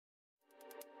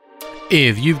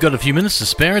If you've got a few minutes to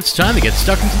spare, it's time to get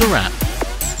stuck into the wrap.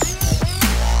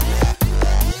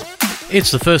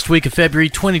 It's the first week of February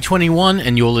 2021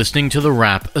 and you're listening to The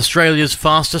Wrap, Australia's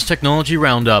fastest technology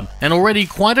roundup, and already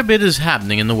quite a bit is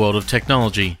happening in the world of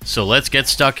technology. So let's get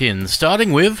stuck in,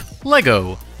 starting with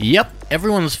LEGO. Yep,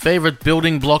 everyone's favourite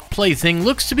building block plaything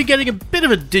looks to be getting a bit of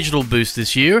a digital boost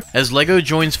this year as LEGO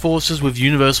joins forces with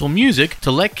Universal Music to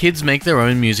let kids make their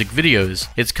own music videos.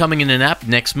 It's coming in an app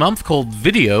next month called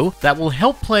Video that will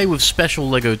help play with special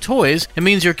LEGO toys and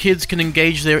means your kids can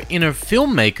engage their inner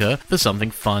filmmaker for something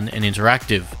fun and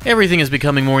interactive. Everything is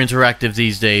becoming more interactive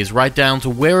these days, right down to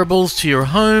wearables to your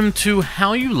home to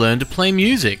how you learn to play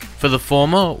music. For the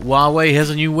former, Huawei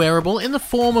has a new wearable in the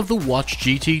form of the Watch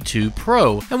GT2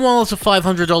 Pro. And while it's a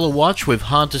 $500 watch with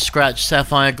hard-to-scratch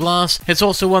sapphire glass, it's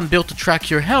also one built to track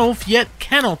your health, yet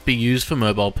cannot be used for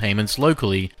mobile payments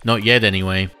locally. Not yet,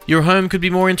 anyway. Your home could be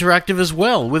more interactive as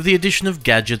well, with the addition of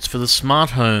gadgets for the smart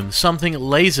home, something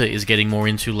Laser is getting more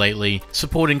into lately,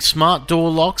 supporting smart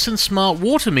door locks and smart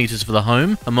water meters for the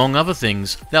home, among other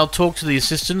things. They'll talk to the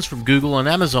assistants from Google and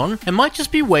Amazon, and might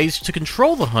just be ways to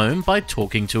control the home by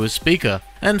talking to a speaker.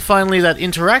 And finally, that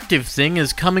interactive thing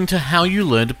is coming to how you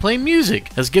learn to play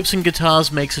music, as Gibson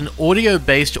Guitars makes an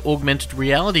audio-based augmented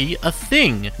reality a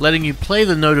thing, letting you play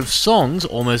the note of songs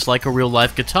almost like a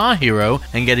real-life Guitar Hero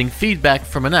and getting feedback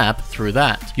from an app through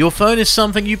that. Your phone is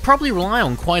something you probably rely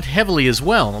on quite heavily as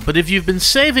well, but if you've been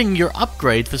saving your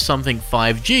upgrade for something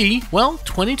 5G, well,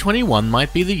 2021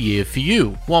 might be the year for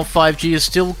you. While 5G is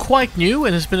still quite new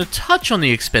and has been a touch on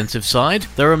the expensive side,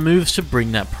 there are moves to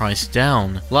bring that price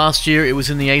down. Last year, it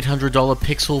was in the $800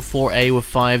 Pixel 4a with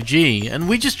 5G, and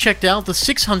we just checked out the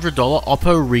 $600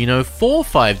 Oppo Reno 4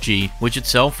 5G, which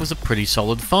itself was a pretty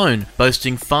solid phone,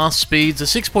 boasting fast speeds, a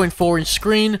 6.4-inch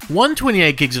screen,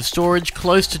 128 gigs of storage,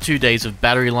 close to 2 days of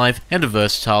battery life, and a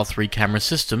versatile 3-camera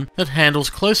system that handles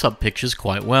close-up pictures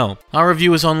quite well. Our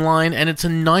review is online, and it's a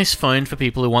nice phone for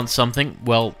people who want something,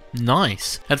 well,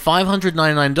 nice. At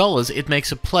 $599, it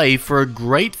makes a play for a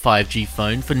great 5G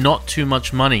phone for not too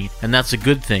much money, and that's a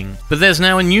good thing. But there's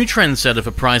now a new trendsetter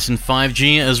for price in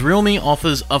 5G as Realme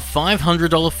offers a $500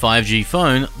 5G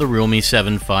phone, the Realme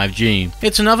 7 5G.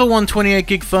 It's another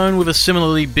 128GB phone with a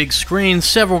similarly big screen,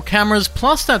 several cameras,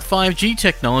 plus that 5G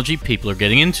technology people are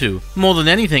getting into. More than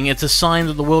anything, it's a sign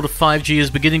that the world of 5G is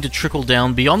beginning to trickle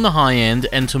down beyond the high end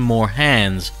and to more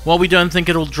hands. While we don't think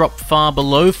it'll drop far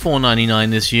below $499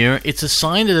 this year, it's a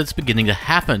sign that it's beginning to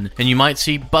happen, and you might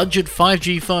see budget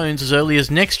 5G phones as early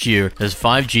as next year as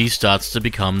 5G starts to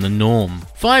become the norm.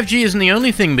 5G isn't the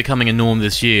only thing becoming a norm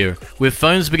this year. With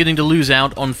phones beginning to lose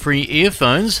out on free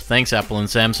earphones, thanks Apple and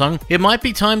Samsung, it might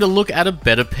be time to look at a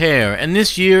better pair, and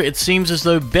this year it seems as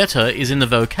though better is in the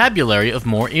vocabulary of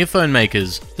more earphone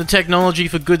makers. The technology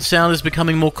for good sound is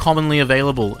becoming more commonly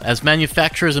available, as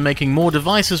manufacturers are making more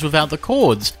devices without the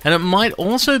cords, and it might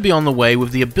also be on the way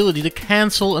with the ability to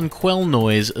cancel and quell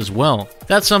noise as well.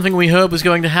 That's something we heard was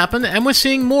going to happen, and we're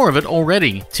seeing more of it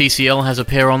already. TCL has a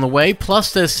pair on the way,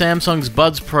 plus there's Samsung's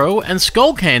Buds Pro, and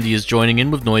Skullcandy is joining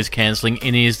in with noise-cancelling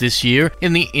in-ears this year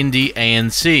in the Indie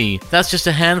ANC. That's just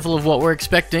a handful of what we're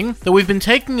expecting, though we've been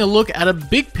taking a look at a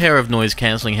big pair of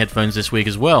noise-cancelling headphones this week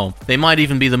as well. They might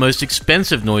even be the most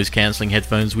expensive noise-cancelling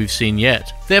headphones we've seen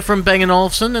yet. They're from Bang &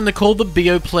 Olufsen, and they're called the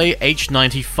Beoplay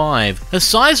H95, a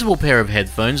sizable pair of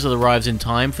headphones that arrives in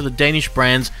time for the Danish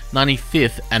brand's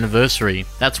 95th anniversary.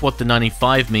 That's what the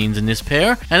 95 means in this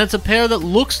pair, and it's a pair that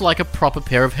looks like a proper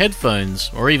pair of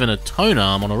headphones, or even a tone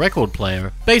arm on a record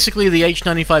player. Basically, the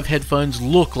H95 headphones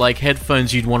look like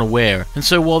headphones you'd want to wear, and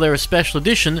so while they're a special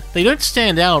edition, they don't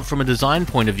stand out from a design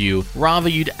point of view, rather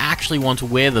you'd actually want to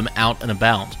wear them out and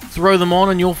about. Throw them on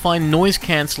and you'll find noise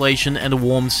cancellation and a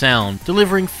warm sound,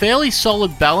 delivering fairly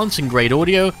solid balance and great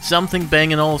audio, something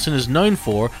Bang & Olufsen is known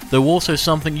for, though also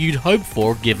something you'd hope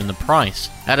for given the price.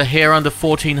 At a hair under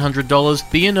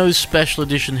 $1,400, B&O's special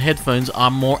edition headphones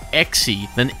are more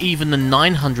exy than even the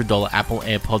 $900 Apple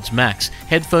AirPods Max,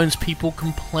 headphones people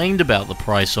complained about the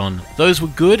price on. Those were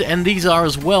good, and these are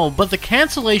as well, but the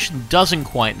cancellation doesn't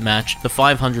quite match the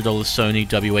 $500 Sony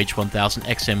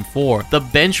WH-1000XM4, the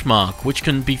benchmark, which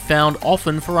can be found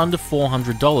often for under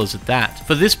 $400 at that.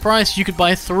 For this price, you could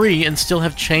buy 3 and still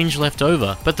have change left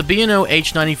over, but the B&O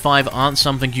H95 aren't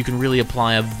something you can really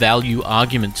apply a value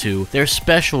argument to. They're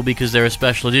special because they're a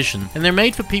special edition, and they're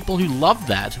made for people who love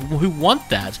that, who want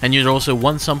that, and yet also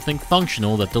want something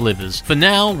functional that delivers. For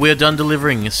now, we're done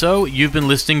delivering, so you've been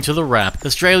listening to The Wrap,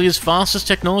 Australia's fastest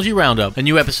technology roundup. A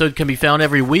new episode can be found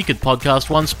every week at Podcast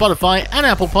One, Spotify, and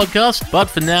Apple Podcasts, but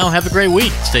for now, have a great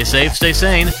week. Stay safe, stay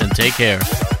sane, and take care.